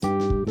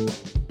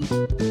All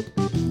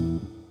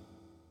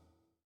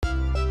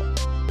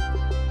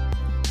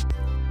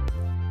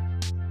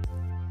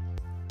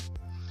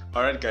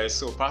right, guys.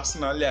 So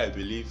personally, I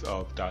believe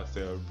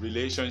that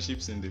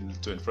relationships in the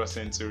 21st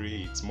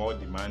century it's more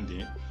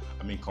demanding.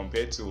 I mean,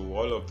 compared to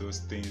all of those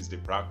things they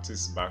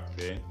practiced back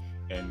then,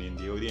 and in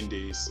the olden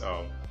days,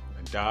 my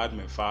dad,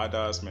 my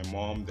fathers, my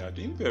mom, they're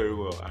doing very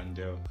well. And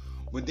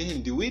but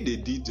then the way they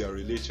did their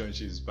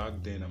relationships back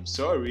then, I'm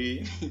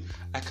sorry,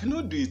 I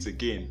cannot do it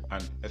again.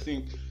 And I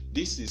think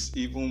this is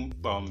even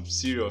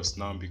serious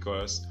now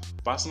because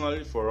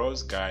personally for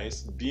us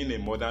guys, being a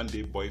modern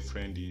day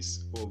boyfriend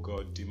is oh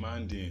god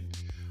demanding.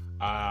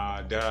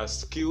 There are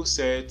skill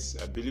sets.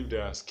 I believe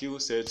there are skill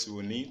sets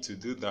we need to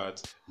do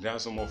that. There are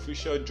some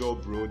official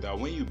job role that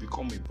when you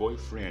become a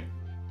boyfriend,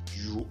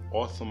 you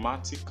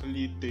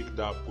automatically take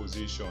that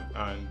position,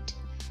 and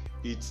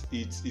it's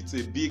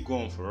a big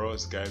one for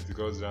us guys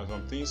because there are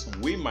some things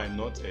we might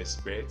not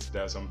expect.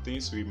 There are some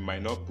things we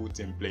might not put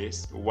in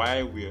place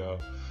while we're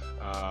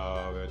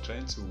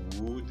trying to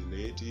woo the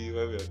lady,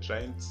 where we're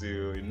trying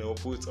to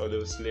put all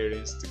those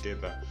layers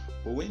together.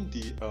 But when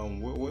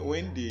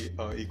the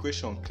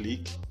equation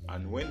click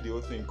and when the whole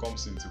thing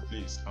comes into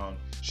place and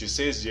she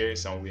says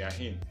yes and we are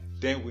in,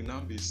 then we now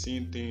be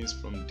seeing things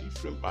from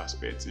different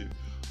perspective.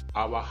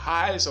 Our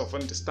eyes of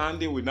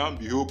understanding will now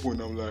be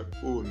open. I'm like,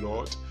 oh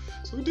Lord,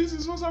 so this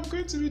is what I'm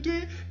going to be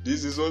doing.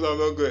 This is what I'm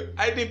not going.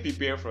 I didn't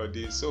prepare for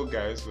this. So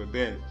guys, but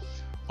then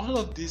all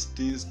of these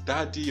things,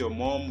 daddy or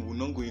mom will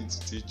not going to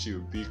teach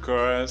you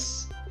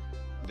because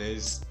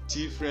there's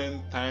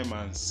different time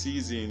and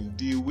season.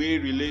 The way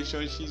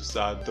relationships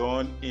are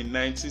done in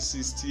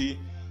 1960.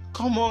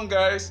 Come on,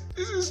 guys,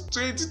 this is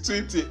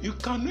 2020. You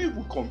cannot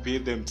even compare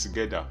them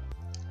together.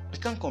 We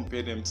can't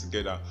compare them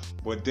together.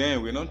 But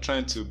then we're not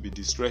trying to be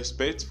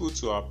disrespectful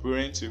to our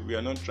parents. We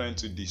are not trying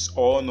to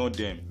dishonor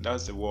them.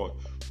 That's the word.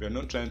 We are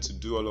not trying to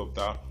do all of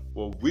that.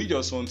 But we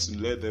just want to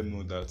let them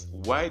know that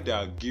while they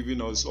are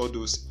giving us all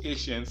those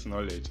ancient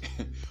knowledge,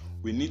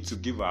 we need to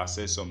give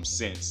ourselves some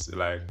sense.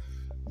 Like,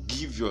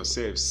 give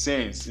yourself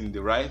sense in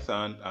the right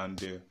hand,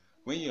 and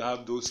when you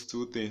have those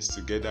two things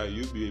together,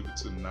 you'll be able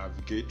to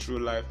navigate through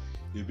life.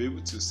 You'll be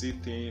able to see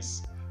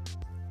things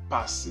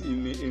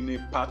in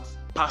a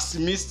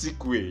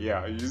pessimistic way.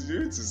 Yeah, you'll be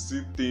able to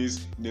see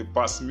things in a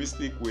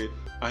pessimistic way,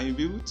 and you'll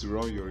be able to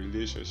run your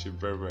relationship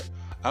very well.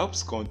 I hope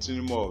to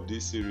continue more of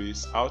this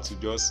series, how to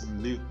just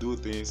do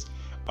things,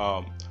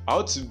 how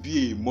to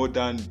be a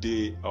modern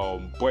day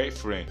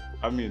boyfriend.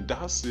 I mean,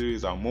 that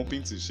series I'm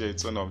hoping to share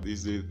it one of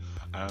these days,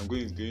 and I'm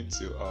going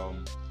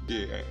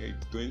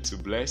to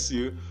bless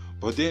you.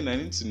 But then I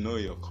need to know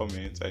your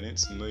comments. I need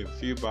to know your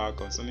feedback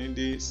concerning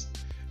this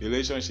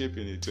relationship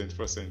in the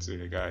 21st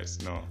century, guys.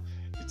 No,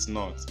 it's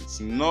not. It's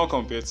not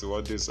compared to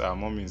what these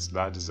mommies,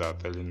 daddies are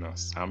telling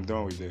us. I'm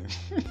done with them.